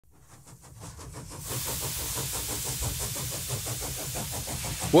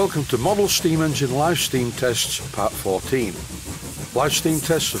Welcome to Model Steam Engine Live Steam Tests Part 14. Live steam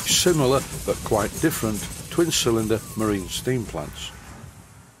tests of similar but quite different twin-cylinder marine steam plants.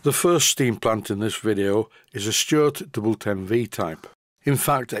 The first steam plant in this video is a Stuart 1010V type. In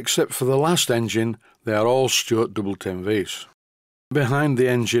fact, except for the last engine, they are all Stuart 1010Vs. Behind the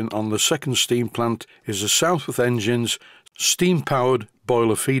engine on the second steam plant is a Southworth Engines steam-powered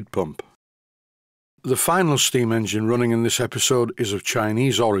boiler feed pump. The final steam engine running in this episode is of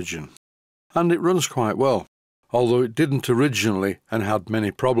Chinese origin, and it runs quite well, although it didn't originally and had many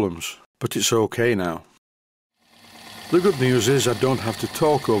problems, but it's okay now. The good news is I don't have to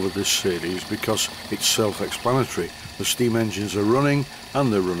talk over this series because it's self-explanatory. The steam engines are running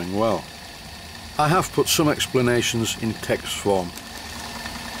and they're running well. I have put some explanations in text form.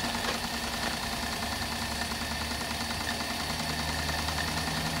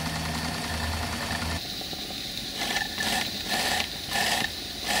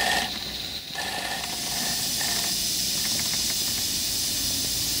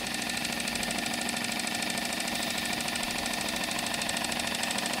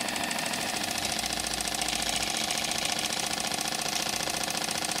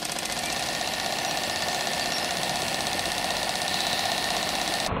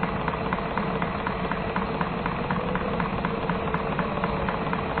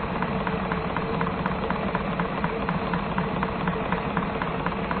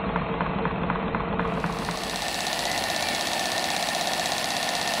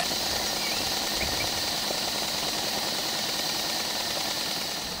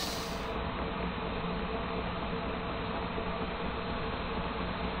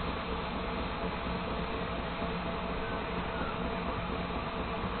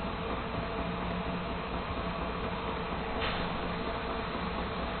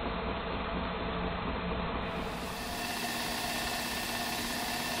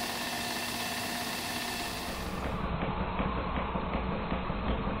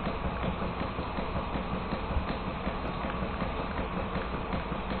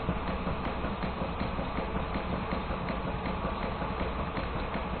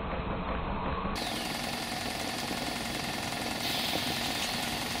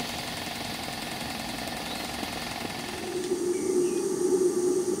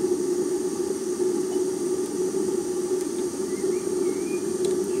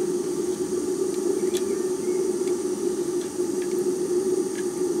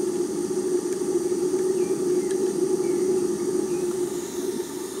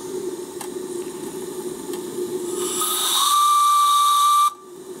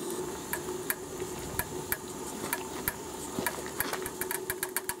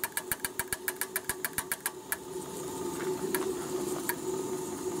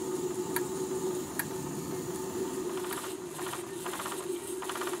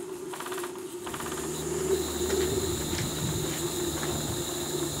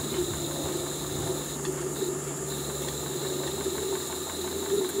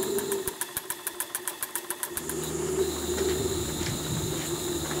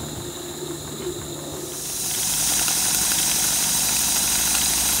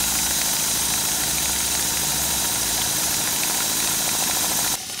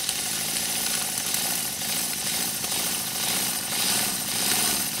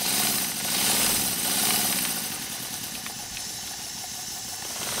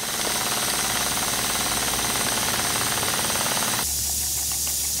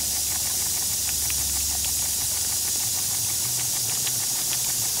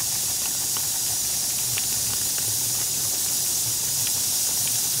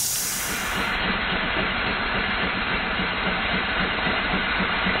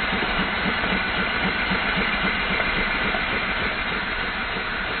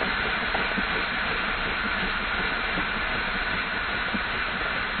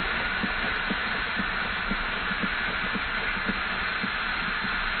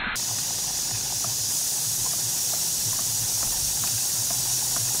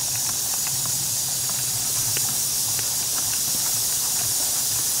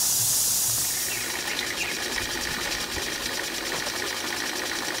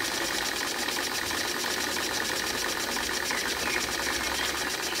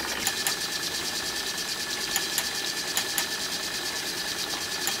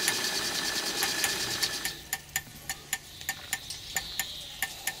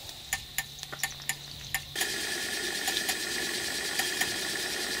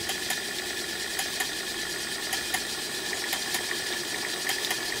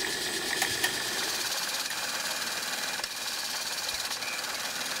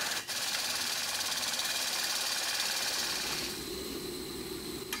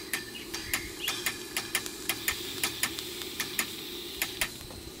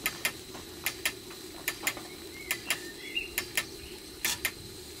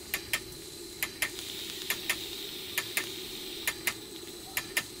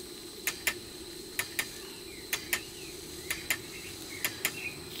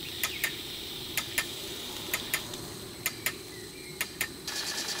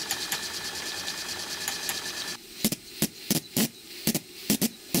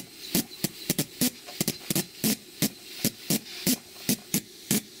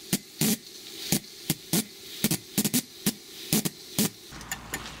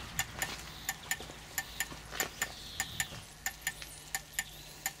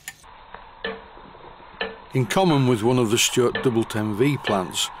 In common with one of the Stuart 1010V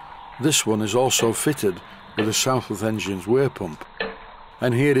plants, this one is also fitted with a Southworth Engines weir pump.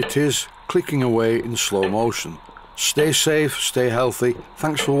 And here it is, clicking away in slow motion. Stay safe, stay healthy,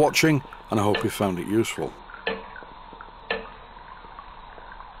 thanks for watching, and I hope you found it useful.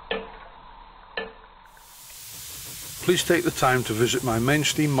 Please take the time to visit my main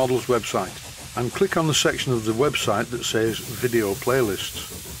Steam Models website and click on the section of the website that says Video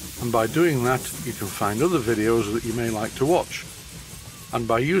Playlists. And by doing that, you can find other videos that you may like to watch. And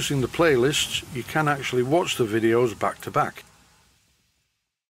by using the playlists, you can actually watch the videos back to back.